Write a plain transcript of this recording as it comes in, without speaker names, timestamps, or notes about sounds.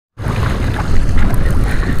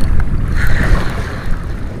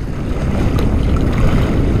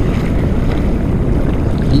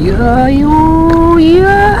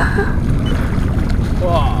Iya.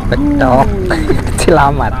 Wah, betok. Kecil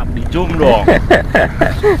amat. Di zoom dong.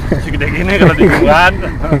 Segede gini kalau di zoom kan.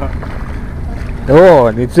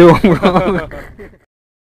 Tuh, di zoom.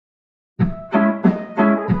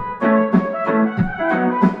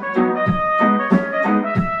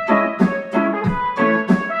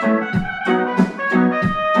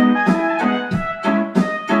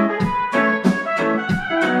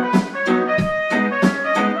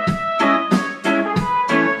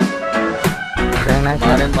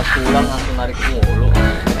 Kemarin pas pulang langsung narik mulu.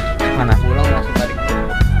 Mana? Pulang langsung narik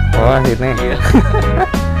mulu. Oh, ini. Iya.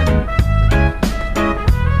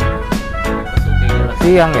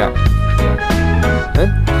 Siang ya?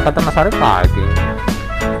 Kata Mas Arif pagi.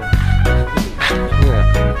 Iya.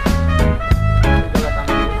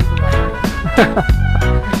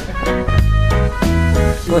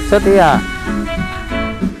 Buset ya.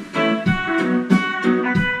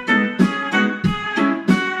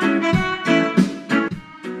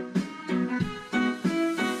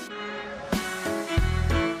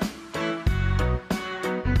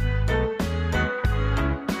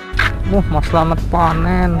 Mas selamat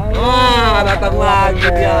panen. Wah, datang lagi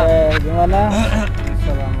dia. Gimana?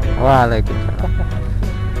 Waalaikumsalam.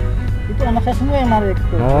 Itu anak saya semua yang narik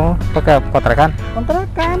tuh. Oh, pakai potrekan?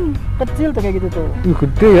 Kontrakan kecil tuh kayak gitu tuh.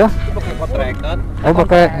 Gede ya. Pakai potrekan. Oh,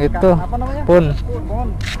 pakai itu. Apa namanya? Pun.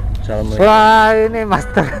 Assalamualaikum. Wah, ini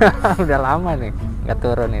master. Udah lama nih nggak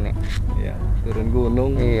turun ini. Iya, turun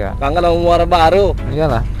gunung. Iya. Kangen sama muara baru.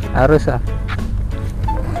 Iyalah, harus lah.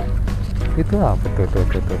 Itu apa tuh.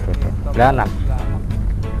 Ganak.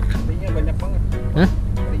 Ikannya banyak banget.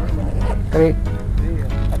 Ikannya banyak. Tapi Iya.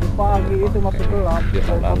 Tadi pagi itu masih gelap.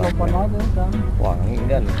 Kapan aja kan. Wangi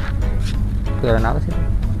kan. turun apa sih?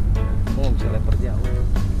 Oh, bisa lempar jauh.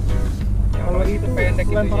 Kalau itu pendek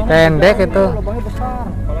itu. Pendek itu. Lubangnya besar.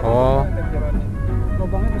 Oh,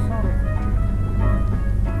 Lubangnya besar.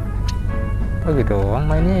 oh gitu doang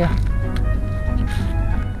mainnya ya.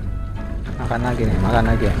 Makan lagi nih, makan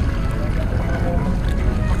lagi ya.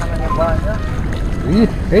 Makanannya banyak.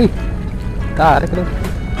 Ih, tarik lu.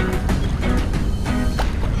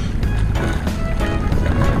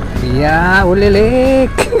 Iya,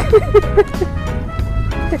 ulilik.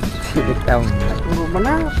 Cilik tahu. Tunggu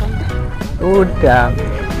menapan. Udang.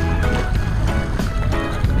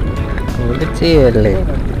 Udah cilik.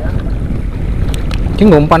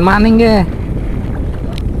 Ini umpan maning ya.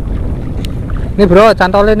 Nih bro,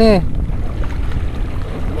 cantolin nih.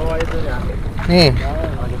 Bawa itunya. Nih,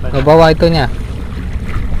 ngebawa itunya.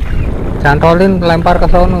 Cantolin, lempar ke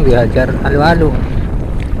sono, dihajar alu-alu.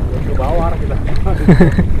 Ke bawah kita.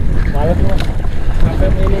 Balik lu. Sampai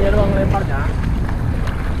ininya doang lemparnya.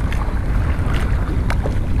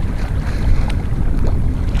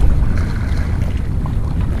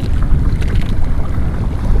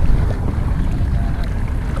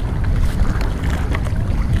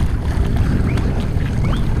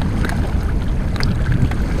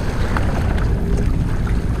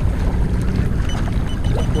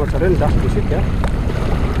 Rendah fisik ya.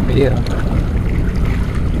 Iya.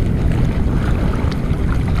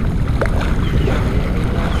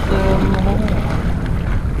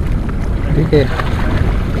 Dikit.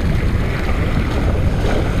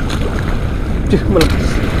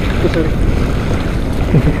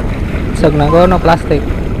 Sok nang kono plastik.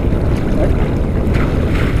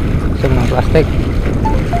 Sok nang plastik.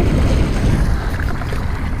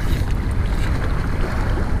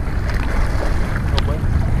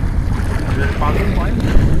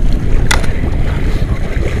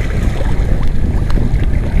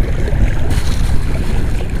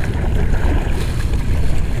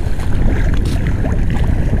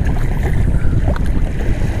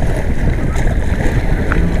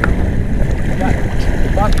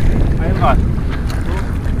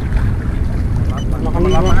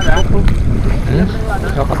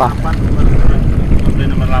 Sok apa?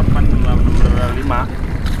 Nomor 8, nomor 5.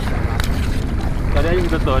 Tadi aja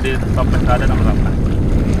gitu tuh di toples ada nomor 8.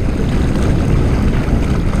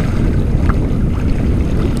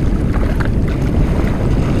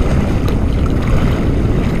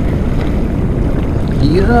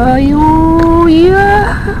 Iya.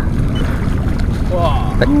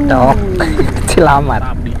 Wah, Betok. Kecil amat.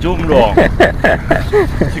 di zoom dong.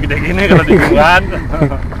 Segede gini kalau di zoom kan.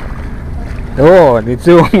 Tuh, di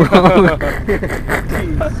zoom.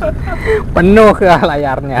 Penuh ke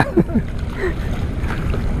layarnya.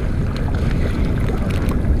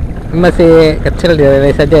 Masih kecil,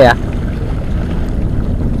 dirilis saja ya.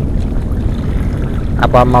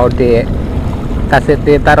 Apa mau dikasih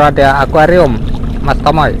ditaruh ada akuarium, Mas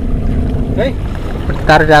Tomoy? Hei,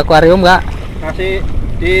 Taruh di akuarium nggak? kasih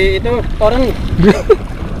Di itu orang.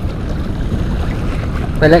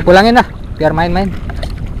 Balik pulangin lah, biar main-main.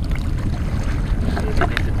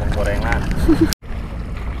 Ini cipung gorengan.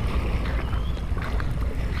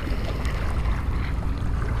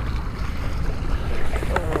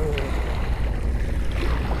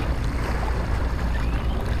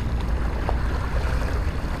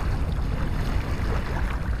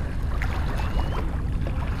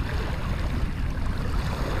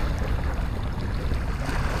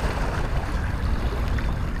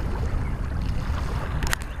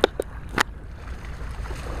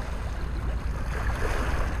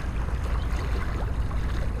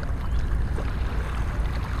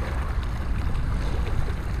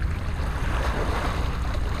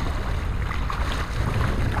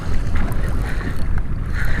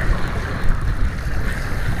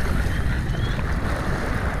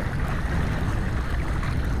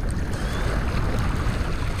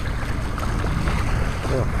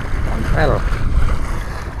 Tompel.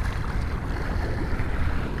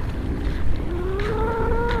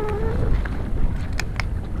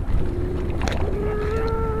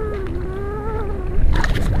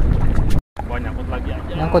 Bawa nyangkut lagi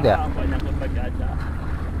aja. Nyangkut ya? Bawa nyangkut lagi aja.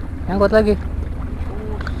 Nyangkut lagi.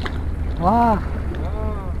 Wah,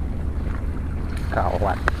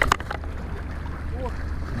 kawat.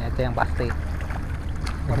 Ini aja yang pasti.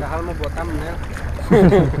 Padahal mau buat thumbnail.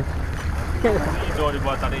 Itu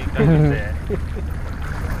dibuat tadi ikan gede.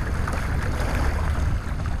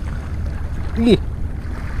 Ih,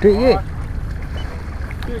 gede.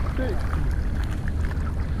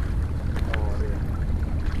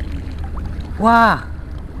 Wah,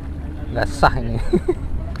 nggak sah ini.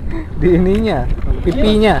 Di ininya,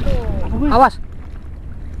 pipinya. Awas.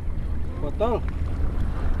 Potong.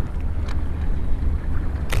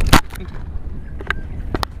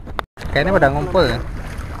 Kayaknya pada ngumpul ya.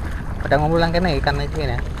 Pada ngumpul yang kena ikan itu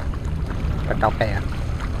ya. Betok ya.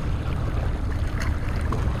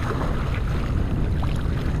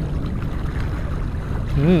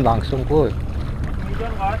 Hmm, Langsung kuy.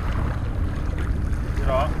 Hujan kan?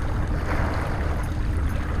 Kira.